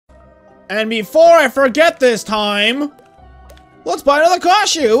And before I forget this time, let's buy another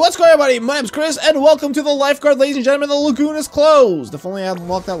costume. What's going on, everybody? My name's Chris, and welcome to the lifeguard, ladies and gentlemen. The lagoon is closed. If only I hadn't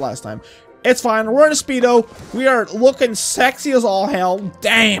locked that last time. It's fine. We're in a Speedo. We are looking sexy as all hell.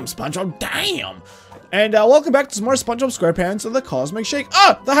 Damn, SpongeBob, damn. And welcome back to some more SpongeBob SquarePants and the Cosmic Shake.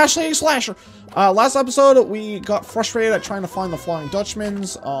 The hashtag slasher. Last episode, we got frustrated at trying to find the Flying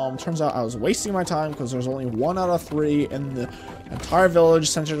Dutchmans. Turns out I was wasting my time because there's only 1 out of 3 in the entire village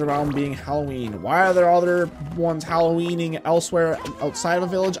centered around being Halloween. Why are there other ones Halloweening elsewhere outside of a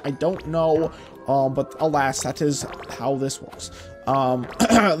village? I don't know. But alas, that is how this works.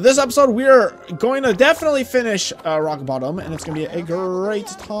 This episode, we're going to definitely finish Rock Bottom, and it's going to be a great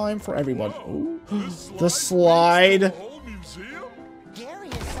time for everyone. Ooh, the slide.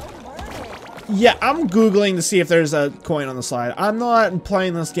 Yeah, I'm Googling to see if there's a coin on the slide. I'm not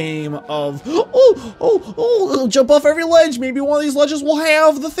playing this game of, it'll jump off every ledge. Maybe one of these ledges will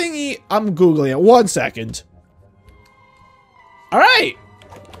have the thingy. I'm Googling it. 1 second. All right.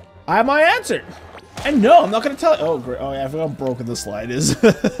 I have my answer. And no, I'm not going to tell you. Oh, great. Oh, yeah, I forgot how broken the slide is.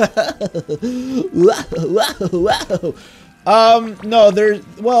 No,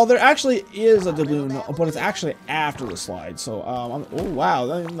 there actually is a doubloon, but it's actually after the slide. So, oh, wow,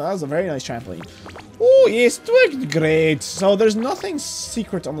 that was a very nice trampoline. Oh, yes, great. So, there's nothing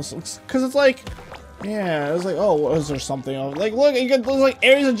secret on this, because it's like, yeah, it's like, oh, was there something? Like, look, you could, there's like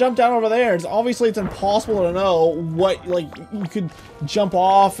areas to jump down over there. It's impossible to know what, like, you could jump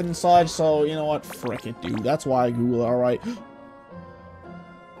off and such. So, you know what? Frick it, dude. That's why I Google it, alright.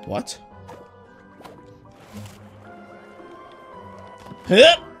 What?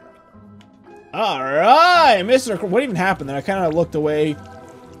 Alright, Mr. What even happened there? I kind of looked away.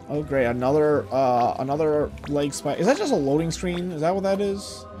 Oh, great. Another leg spike. Is that just a loading screen? Is that what that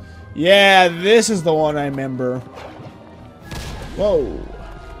is? Yeah, this is the one I remember. Whoa.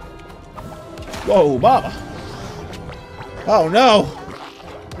 Whoa, Baba. Oh, no.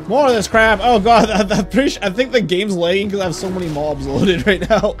 More of this crap. Oh, God. I think the game's lagging because I have so many mobs loaded right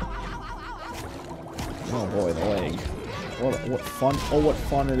now. Oh, boy, the lag. What fun. Oh, what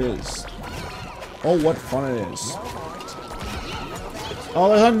fun it is. Oh, what fun it is. Oh,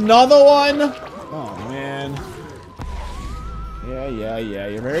 there's another one. Oh, man. Yeah.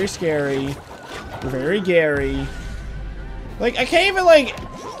 You're very scary. You're very Gary. Like, I can't even, like,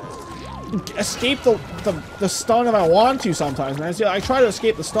 escape the stun if I want to sometimes, man. See, I try to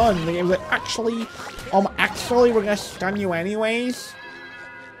escape the stun, and the game's like, actually, we're gonna stun you anyways?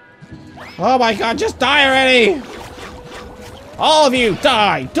 Oh my God, just die already! All of you,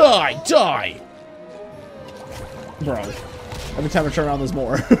 die! Bro. Every time I turn around, there's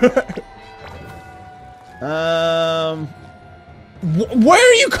more. Where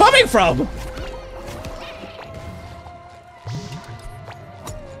are you coming from?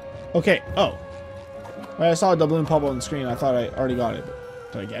 Okay, oh. Well, I saw a doubloon pop up on the screen. I thought I already got it.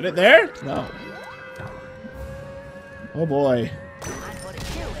 Did I get it there? No. Oh boy.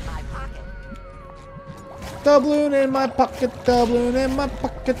 Doubloon in my pocket, doubloon in my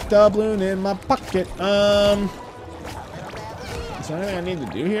pocket, doubloon in my pocket. Is there anything I need to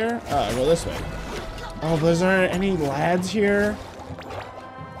do here? Oh, I go this way. Oh, but is there any lads here?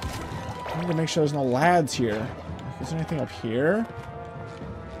 I need to make sure there's no lads here. Is there anything up here?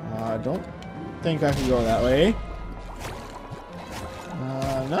 I don't think I can go that way.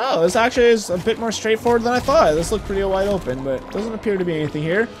 No, this actually is a bit more straightforward than I thought. This looked pretty wide open, but doesn't appear to be anything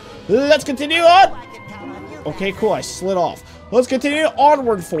here. Let's continue on! Okay, cool, I slid off. Let's continue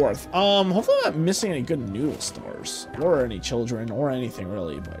onward forth. Hopefully I'm not missing any good noodle stores. Or any children, or anything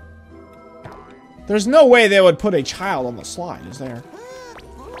really, but... There's no way they would put a child on the slide, is there?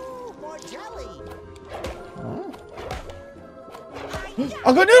 Oh.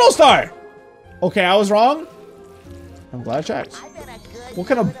 A good noodle star! Okay, I was wrong. I'm glad I checked. What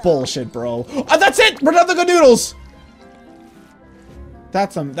kind of bullshit, bro? Oh, that's it! We're done the good noodles!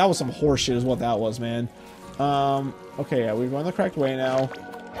 That was some horseshit is what that was, man. Okay, yeah, we're going the correct way now.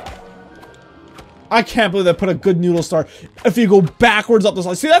 I can't believe they put a good noodle star if you go backwards up the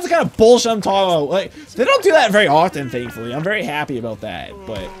slide. See, that's the kind of bullshit I'm talking about. Like, they don't do that very often, thankfully. I'm very happy about that,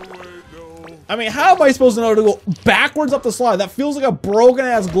 but... I mean, how am I supposed to know to go backwards up the slide? That feels like a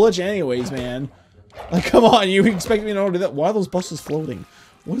broken-ass glitch anyways, man. Like, come on, you expect me to know to do that? Why are those buses floating?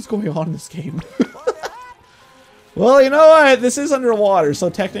 What is going on in this game? Well, you know what? This is underwater, so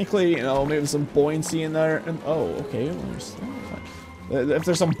technically, you know, maybe some buoyancy in there. And oh, okay. If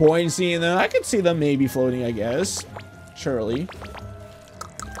there's some buoyancy in there, I could see them maybe floating, I guess. Surely.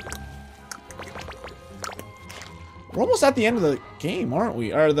 We're almost at the end of the game, aren't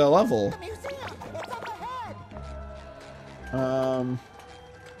we? Or the level.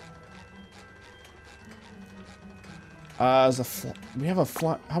 We have a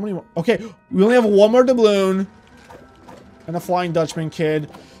fly. How many more? Okay, we only have one more doubloon. And a Flying Dutchman kid.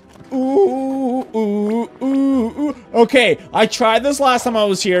 Ooh, ooh, ooh, ooh. Okay, I tried this last time I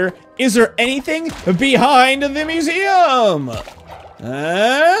was here. Is there anything behind the museum?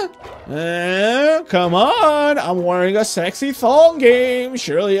 Come on. I'm wearing a sexy thong game.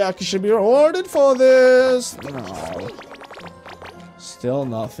 Surely I should be rewarded for this. No. Still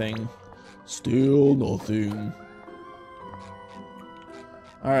nothing. Still nothing.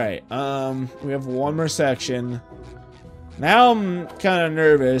 Alright, we have one more section. Now I'm kind of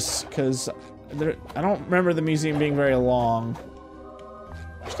nervous, because I don't remember the museum being very long.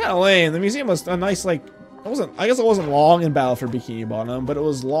 It's kind of lame. The museum was a nice, like, I guess it wasn't long in Battle for Bikini Bottom, but it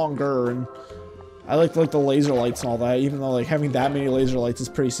was longer, and I liked, like, the laser lights and all that, even though, like, having that many laser lights is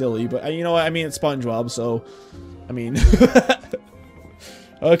pretty silly, but, you know what, I mean, it's SpongeBob, so, I mean,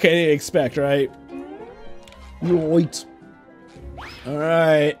 okay, to expect, right? Right.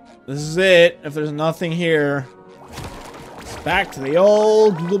 Alright, this is it. If there's nothing here, it's back to the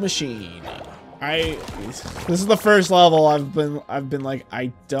old Google machine. This is the first level I've been like,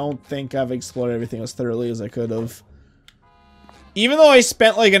 I don't think I've explored everything as thoroughly as I could have. Even though I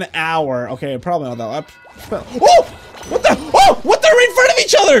spent like an hour. Okay, probably not that. Oh! What the? Oh! What? They're in front of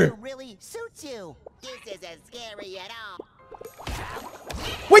each other! It really suits you. This isn't scary at all.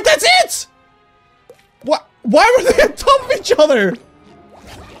 Wait, that's it! What? Why were they on top of each other?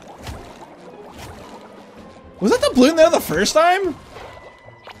 Was that the balloon there the first time?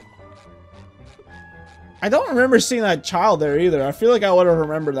 I don't remember seeing that child there either. I feel like I would have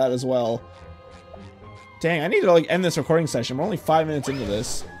remembered that as well. Dang, I need to like end this recording session. We're only 5 minutes into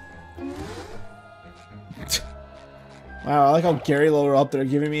this. Wow, I like how Gary Lower up there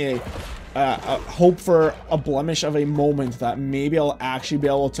giving me a hope for a blemish of a moment that maybe I'll actually be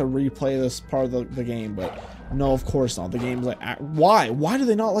able to replay this part of the game, but no, of course not. The game's like, why? Why do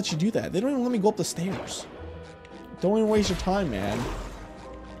they not let you do that? They don't even let me go up the stairs. Don't even waste your time, man.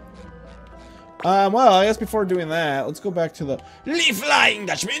 Well, I guess before doing that, let's go back to the Flying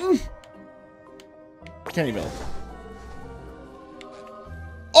Dutchman. Candy Bill.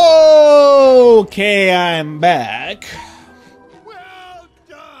 Okay, I'm back. Well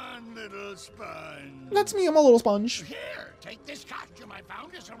done, little sponge. That's me, I'm a little sponge. Here, take this costume I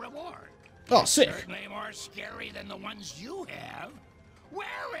found as a reward. Oh, sick. Certainly more scary than the ones you have. Wear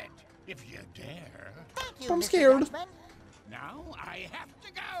it, if you dare. Thank you, I'm Mr. scared. Dutchman. Now I have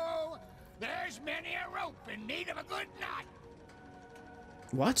to go. There's many a rope in need of a good knot.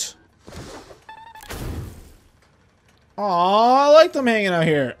 What? Aw, I like them hanging out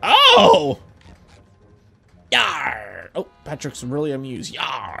here. Oh! Yar! Oh, Patrick's really amused.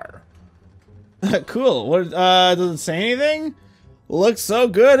 Yar! Cool. What, does it say anything? Looks so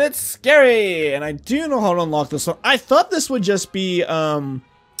good, it's scary! And I do know how to unlock this one. I thought this would just be,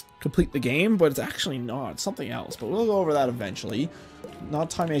 complete the game, but it's actually not. It's something else, but we'll go over that eventually.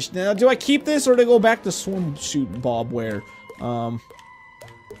 Not time issue. Now, do I keep this or do I go back to swimsuit Bob wear? Wait,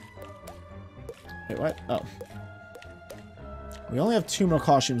 what? Oh. We only have 2 more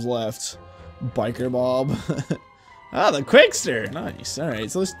costumes left. Biker Bob. Ah, the Quickster. Nice. Alright,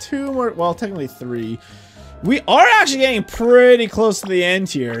 so there's 2 more. Well, technically 3. We are actually getting pretty close to the end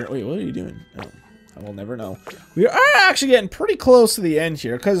here. Wait, what are you doing? Oh, I will never know. We are actually getting pretty close to the end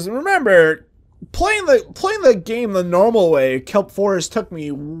here. Because remember, playing the game the normal way, Kelp Forest took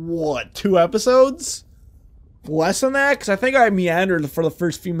me, what, 2 episodes? Less than that, because I think I meandered for the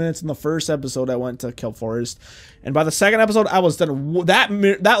first few minutes in the first episode I went to Kelp Forest. And by the second episode, I was done. That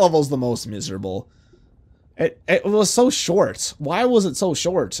level's the most miserable. It was so short. Why was it so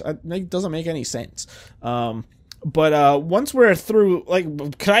short? It doesn't make any sense. But once we're through,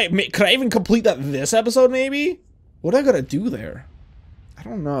 like, could I even complete that this episode, maybe? What I gotta do there? I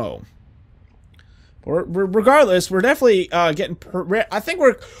don't know. Regardless, we're definitely getting. I think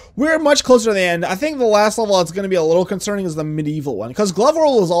we're much closer to the end. I think the last level that's going to be a little concerning is the medieval one, because Glove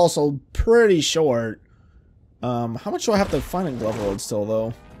World is also pretty short. How much do I have to find in Glove World still,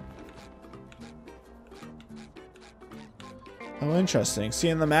 though? Oh, interesting. See,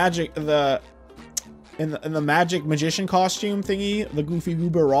 in the magic, in the magic magician costume thingy, the Goofy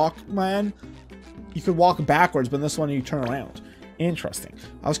Goober Rock Man, you could walk backwards, but in this one you turn around. Interesting.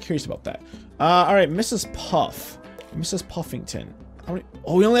 I was curious about that. Alright, Mrs. Puff. Mrs. Puffington.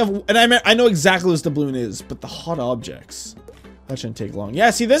 Oh, we only have... And I know exactly what this doubloon is, but the hot objects. That shouldn't take long.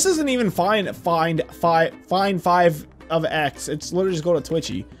 Yeah, see, this isn't even find 5 of X. It's literally just go to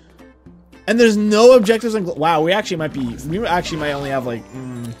Twitchy. And there's no objectives in... Wow, we actually might only have, like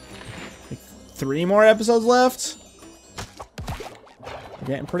 3 more episodes left. We're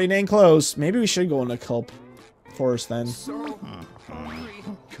getting pretty dang close. Maybe we should go into Kelp forest then. So hungry.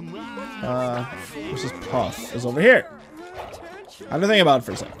 Come on. Where's this Puff? Is over here. I have to think about it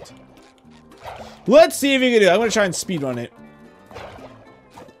for a second. Let's see if you can do it. I'm gonna try and speedrun it.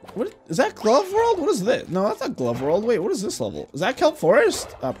 What is that? Glove World? What is this? No, that's not Glove World. Wait, what is this level? Is that Kelp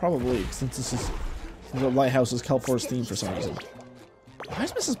Forest? Probably, since this is the lighthouse is Kelp Forest themed for some reason. Why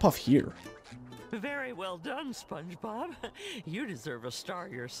is Mrs. Puff here? Very well done, SpongeBob. You deserve a star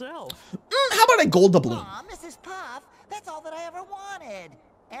yourself. How about a gold doubloon? Aw, Mrs. Puff, that's all that I ever wanted.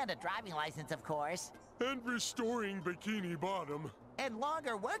 And a driving license, of course. And restoring Bikini Bottom. And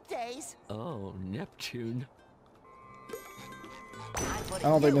longer work days. Oh, Neptune. I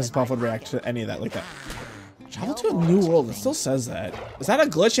don't think Mrs. Puff would react to any of that like that. Travel to a new world. It still says that. Is that a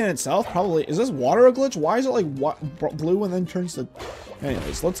glitch in itself? Probably. Is this water a glitch? Why is it like blue and then turns to...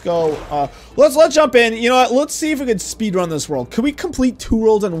 Anyways, let's go. Let's jump in. You know what? Let's see if we can speedrun this world. Can we complete 2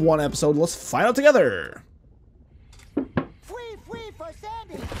 worlds in 1 episode? Let's find out together. Free for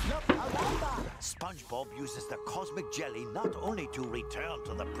Sandy. Look, Alamba. SpongeBob uses the cosmic jelly not only to return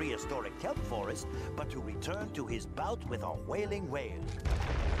to the prehistoric kelp forest, but to return to his bout with a whaling whale.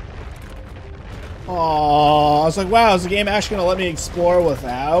 Oh, I was like, wow, is the game actually gonna let me explore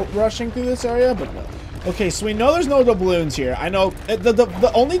without rushing through this area? But no. Okay, so we know there's no doubloons here. I know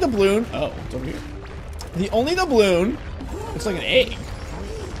the only doubloon. Oh, it's over here. The only doubloon. It's like an egg.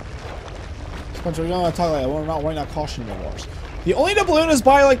 Spencer, we don't want to talk like that. Why not caution the wars? The only doubloon is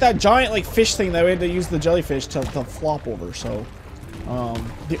by like that giant like fish thing that we had to use the jellyfish to flop over. So,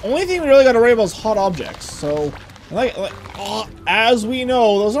 the only thing we really got to worry about is hot objects. So, as we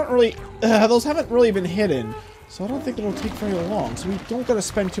know, those aren't really. Those haven't really been hidden, so I don't think it'll take very long. So we don't gotta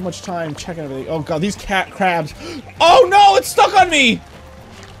spend too much time checking everything. Oh god, these cat crabs! Oh no, it's stuck on me!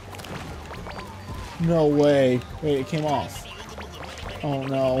 No way! Wait, it came off. Oh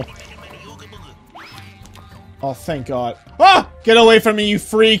no! Oh, thank God! Ah! Get away from me, you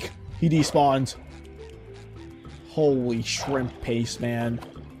freak! He despawned. Holy shrimp paste, man!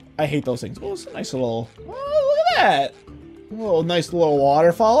 I hate those things. Oh, it's a nice little. Oh, look at that! Oh, nice little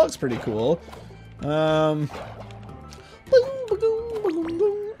waterfall. Looks pretty cool.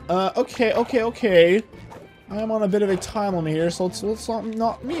 Okay. I'm on a bit of a time limit here, so let's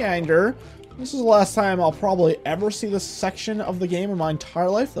not meander. This is the last time I'll probably ever see this section of the game in my entire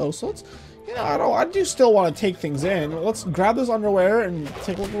life, though. So let's, you know, I do still want to take things in. Let's grab this underwear and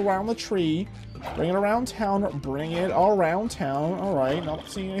take a look around the tree. Bring it around town. Bring it around town. All right, not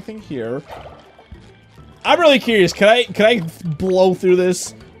seeing anything here. I'm really curious. Can I blow through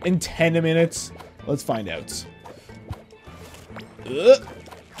this in 10 minutes? Let's find out.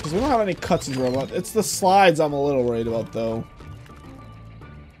 Because we don't have any cutscenes about. It's the slides I'm a little worried about, though.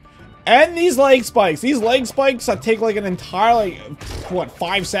 And these leg spikes. These leg spikes that take like an entire, like, what,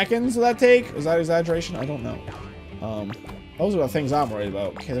 5 seconds does that take? Is that exaggeration? I don't know. Those are the things I'm worried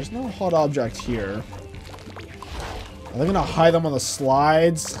about. Okay, there's no hot object here. Are they gonna hide them on the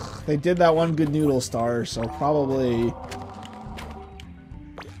slides? They did that one good noodle star, so probably...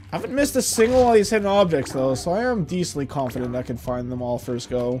 I haven't missed a single one of these hidden objects, though, so I am decently confident I can find them all first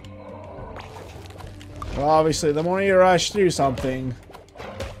go. But obviously, the more you rush through something,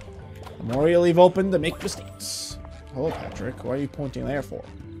 the more you leave open to make mistakes. Hello, Patrick. Why are you pointing there for?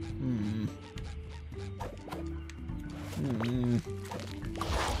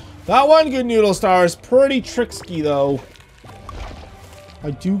 That one good noodle star is pretty tricksy, though. I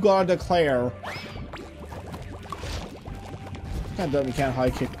do gotta declare. Kinda dumb you can't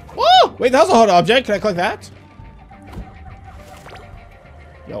high kick. Whoa! Wait, that was a hot object. Can I click that?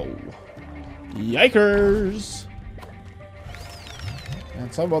 Yo. Yikers!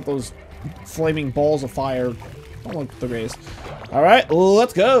 And something about those flaming balls of fire. Don't look the greatest. Alright,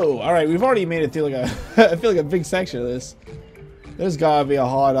 let's go! Alright, we've already made it through like a I feel like a big section of this. There's gotta be a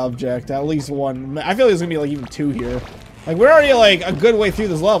hot object, at least one. I feel like there's gonna be like even 2 here. Like, we're already like a good way through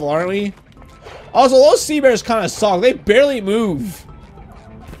this level, aren't we? Also, those sea bears kind of suck. They barely move.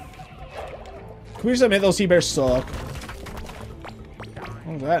 Can we just admit those sea bears suck?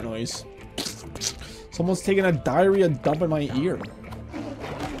 What was that noise? Someone's taking a diarrhea dump in my ear.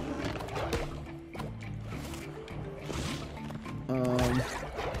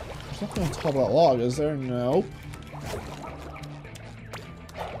 There's nothing on top of that log, is there? Nope.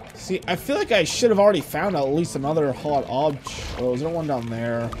 See, I feel like I should have already found at least another hot object. Oh, is there one down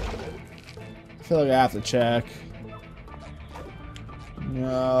there? I feel like I have to check.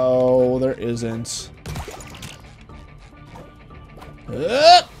 No, there isn't.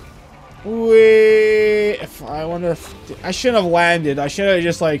 Wait, if I wonder if I shouldn't have landed. I should have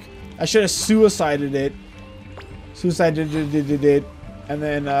just like I should have suicided it. Suicided it, And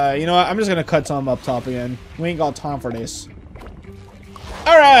then, you know what? I'm just gonna cut some up top again. We ain't got time for this.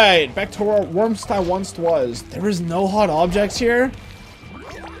 Alright! Back to where Wormsty once was. There is no hot objects here?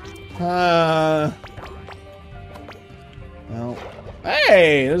 Well.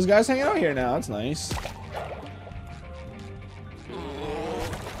 Hey! There's guys hanging out here now. That's nice.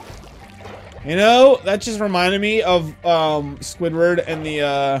 You know, that just reminded me of, Squidward and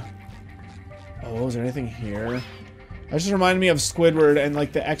the, Oh, is there anything here? That just reminded me of Squidward and,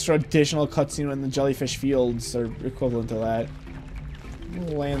 like, the extra additional cutscene in the jellyfish fields are equivalent to that.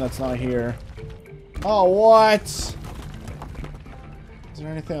 Land that's not here. Oh, what? Is there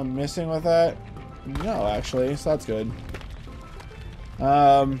anything I'm missing with that? No, actually, so that's good.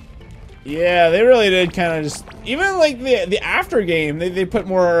 Yeah, they really did kind of just... Even, like, the after game, they put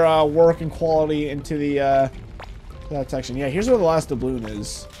more, work and quality into the, that section. Yeah, here's where the last doubloon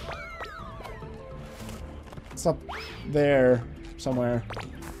is. It's up there somewhere.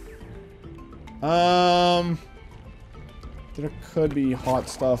 There could be hot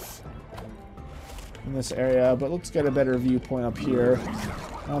stuff in this area, but let's get a better viewpoint up here.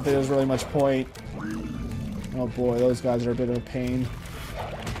 I don't think there's really much point. Oh boy, those guys are a bit of a pain.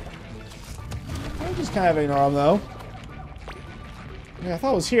 I'll just kind of ignore them though. Yeah, I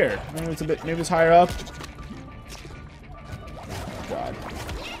thought it was here. Maybe it's a bit, maybe it's higher up. Oh, God.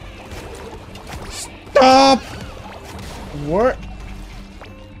 Stop! What?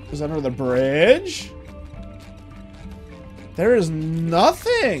 Is under the bridge? There is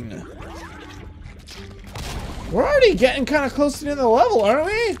nothing. We're already getting kind of close to the end of the level, aren't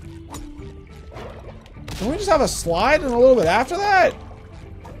we? Can we just have a slide and a little bit after that?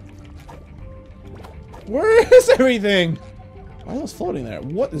 Where is everything? Why are those floating there?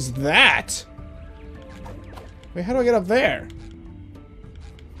 What is that? Wait, how do I get up there?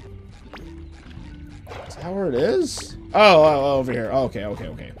 Is that where it is? Oh, over here. Oh, okay.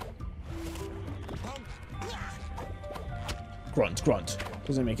 Grunt, grunt.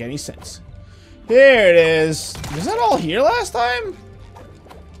 Doesn't make any sense. There it is. Was that all here last time?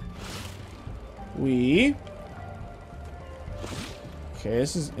 Okay,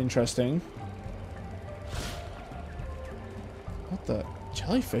 this is interesting. What the?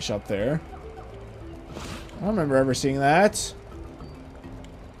 Jellyfish up there? I don't remember ever seeing that.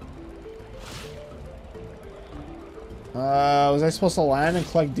 Was I supposed to land and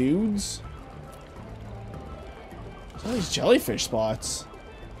collect dudes? What's all these jellyfish spots?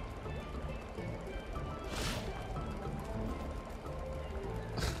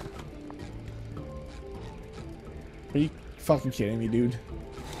 Are you fucking kidding me, dude?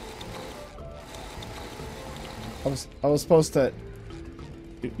 I was supposed to...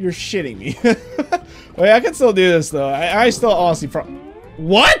 You're shitting me. Wait, I can still do this, though. I still honestly...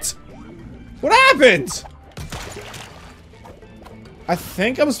 What? What happened? I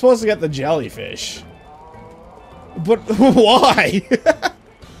think I'm supposed to get the jellyfish. But why?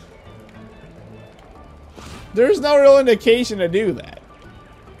 There's no real indication to do that.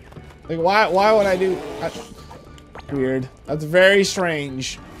 Like, why would I do... Weird. That's very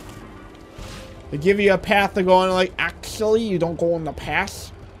strange. They give you a path to go on, like, actually, you don't go on the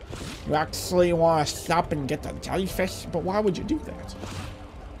path. You actually want to stop and get the jellyfish, but why would you do that?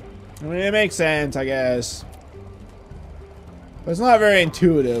 I mean, it makes sense, I guess. But it's not very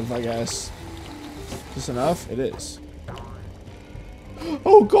intuitive, I guess. Just enough? It is.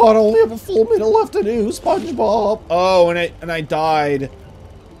 Oh god, I only have a full minute left to do, SpongeBob! Oh, and I died.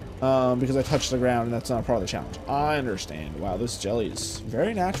 Because I touched the ground, and that's not part of the challenge. I understand. Wow, this jelly is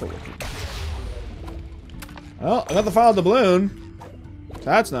very natural looking. Well, I got the final doubloon.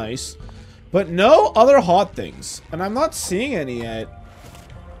 That's nice. But no other hot things. And I'm not seeing any yet.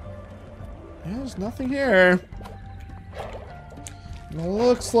 Yeah, there's nothing here. It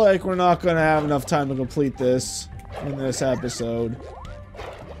looks like we're not going to have enough time to complete this in this episode.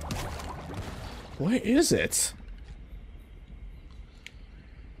 What is it?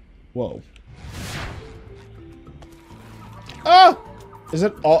 Whoa. Ah! Is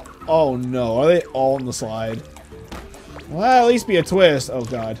it all? Oh no, are they all on the slide? Well, that'll at least be a twist. Oh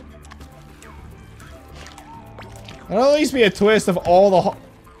god. That'll at least be a twist of all the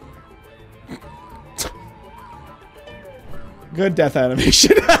good death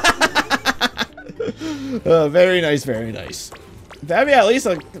animation. Very nice, very nice. That'd be at least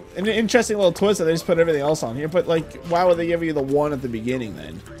like an interesting little twist that they just put everything else on here. But like, why would they give you the one at the beginning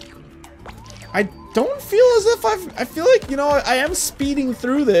then? I don't feel as if I feel like, you know, I am speeding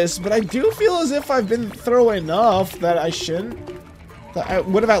through this, but I do feel as if I've been through enough that I shouldn't. That I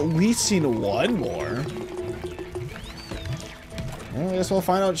would have at least seen one more. Well, I guess we'll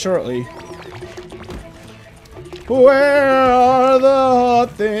find out shortly. Where are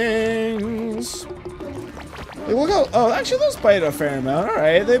the things? Hey, look how, oh, actually those bite a fair amount.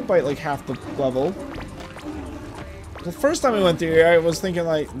 Alright, they bite like half the level. The first time we went through here, I was thinking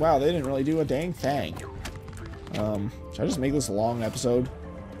like, wow, they didn't really do a dang thing. Should I just make this a long episode?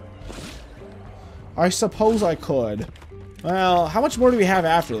 I suppose I could. Well, how much more do we have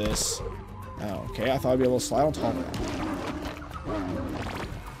after this? Oh, okay, I thought I'd be able to slide on top of that.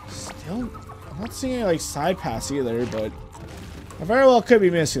 Still, I'm not seeing any, like, side paths either, but I very well could be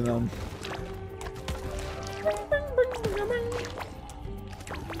missing them.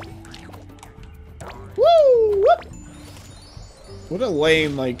 Woo! Whoop! What a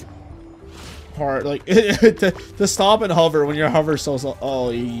lame, like, part, like, to stop and hover when your hover so slow. Oh,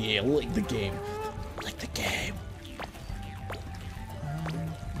 yeah, like the game. Like the game.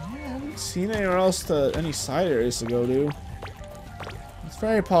 I haven't seen anywhere else to, any side areas to go to. It's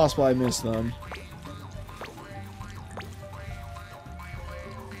very possible I missed them.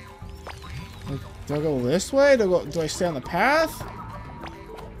 Like, do I go this way? Do I stay on the path?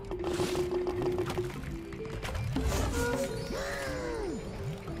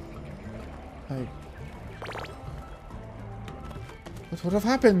 What would have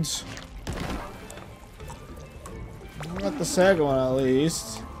happened? I got the second one at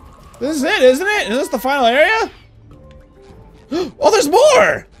least. This is it, isn't it? Is this the final area? Oh, there's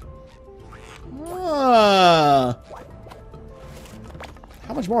more! Ah.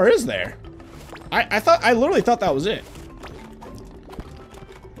 How much more is there? I literally thought that was it.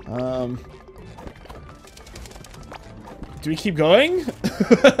 Do we keep going?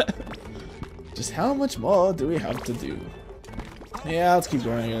 Just how much more do we have to do? Yeah, let's keep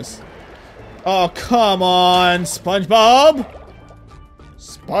going, I guess. Oh, come on, SpongeBob!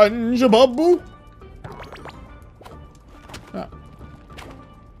 SpongeBob! Oh.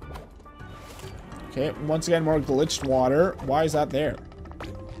 Okay, once again, more glitched water. Why is that there?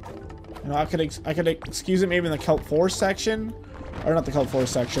 You know, I could excuse it maybe in the Kelp Forest section. Or not the Kelp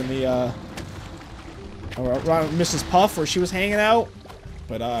Forest section, the, around Mrs. Puff, where she was hanging out.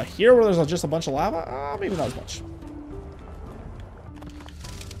 But, here where there's just a bunch of lava, maybe not as much.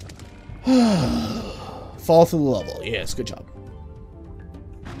 Fall through the level. Yes, good job.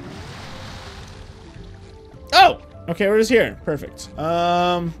 Oh! Okay, we're just here. Perfect.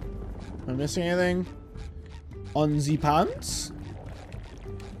 Am I missing anything? On the pants?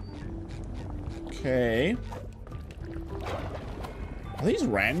 Okay. Are these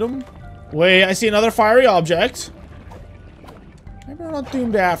random? Wait, I see another fiery object. Maybe we're not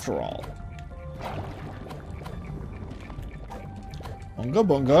doomed after all. Bunga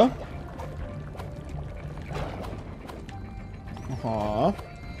bunga. Aw.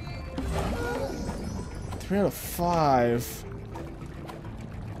 3 out of 5.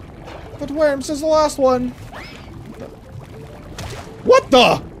 But Worms is the last one. What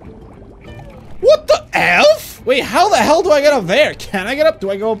the? What the F? Wait, how the hell do I get up there? Can I get up? Do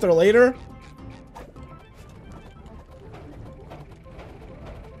I go up there later?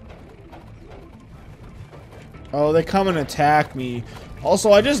 Oh, they come and attack me.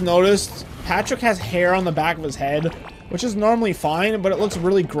 Also, I just noticed Patrick has hair on the back of his head, which is normally fine, but it looks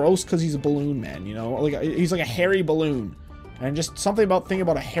really gross because he's a balloon man, you know? Like, he's like a hairy balloon. And just something about thinking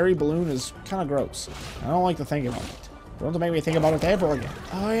about a hairy balloon is kind of gross. I don't like to think about it. Don't make me think about it ever again.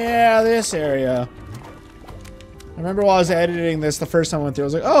 Oh yeah, this area. I remember while I was editing this the first time I went through, I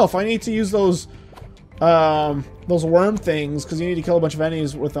was like, oh, if I need to use those worm things, because you need to kill a bunch of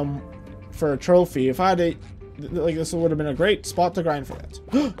enemies with them for a trophy. If I had to, like, this would have been a great spot to grind for that.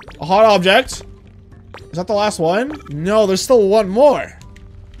 A hot object. Is that the last one? No, there's still one more.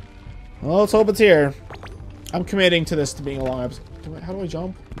 Well, let's hope it's here. I'm committing to this to being a long episode. How do I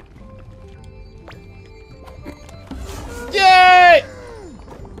jump? Yay!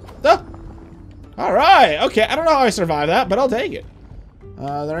 Ah! Alright, okay. I don't know how I survived that, but I'll take it.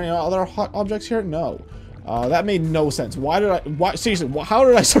 Are there any other hot objects here? No. That made no sense. Seriously, how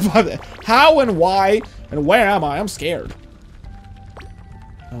did I survive that? How and why and where am I? I'm scared.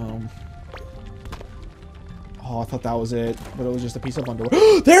 Oh, I thought that was it, but it was just a piece of underwear.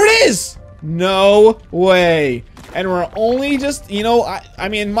 There it is! No way. And we're only just, you know, I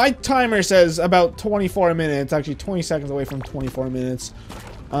mean, my timer says about 24 minutes, actually 20 seconds away from 24 minutes.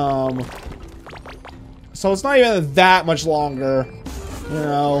 So it's not even that much longer, you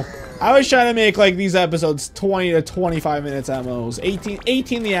know. I was trying to make, like, these episodes 20 to 25 minutes at most.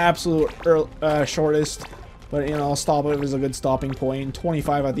 18 the absolute shortest. But, you know, I'll stop it if it's a good stopping point.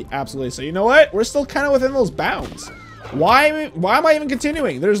 25 at the absolute least. So, you know what? We're still kind of within those bounds. Why am I even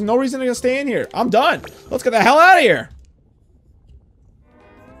continuing? There's no reason to stay in here. I'm done. Let's get the hell out of here.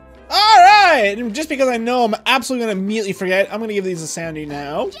 Alright! right. And just because I know I'm absolutely going to immediately forget, I'm going to give these to Sandy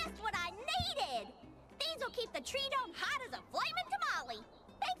now. Just what I needed. These will keep the tree dome hot as a flaming tamale.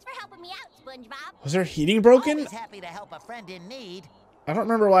 Thanks for helping me out, SpongeBob. Was their heating broken? Always happy to help a friend in need. I don't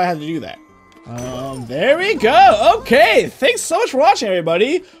remember why I had to do that. There we go. Okay, thanks so much for watching,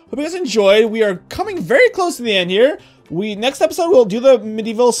 everybody. Hope you guys enjoyed. We are coming very close to the end here. Next episode we'll do the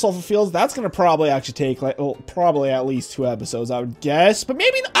medieval sulfur fields. That's gonna probably actually take like, well, probably at least 2 episodes, I would guess. But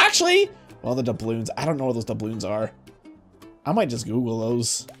maybe actually, well, the doubloons. I don't know what those doubloons are. I might just Google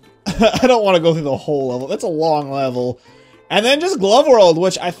those. I don't want to go through the whole level. That's a long level. And then just Glove World,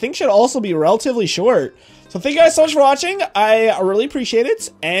 which I think should also be relatively short. So thank you guys so much for watching. I really appreciate it.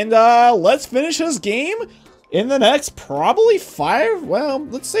 And let's finish this game in the next probably 5, well,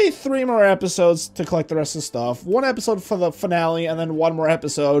 let's say 3 more episodes to collect the rest of the stuff. 1 episode for the finale, and then 1 more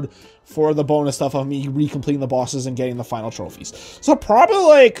episode for the bonus stuff of me recompleting the bosses and getting the final trophies. So probably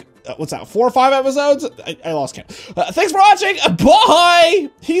like, what's that, 4 or 5 episodes? I lost count. Thanks for watching. Bye!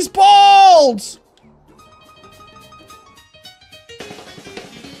 He's bald!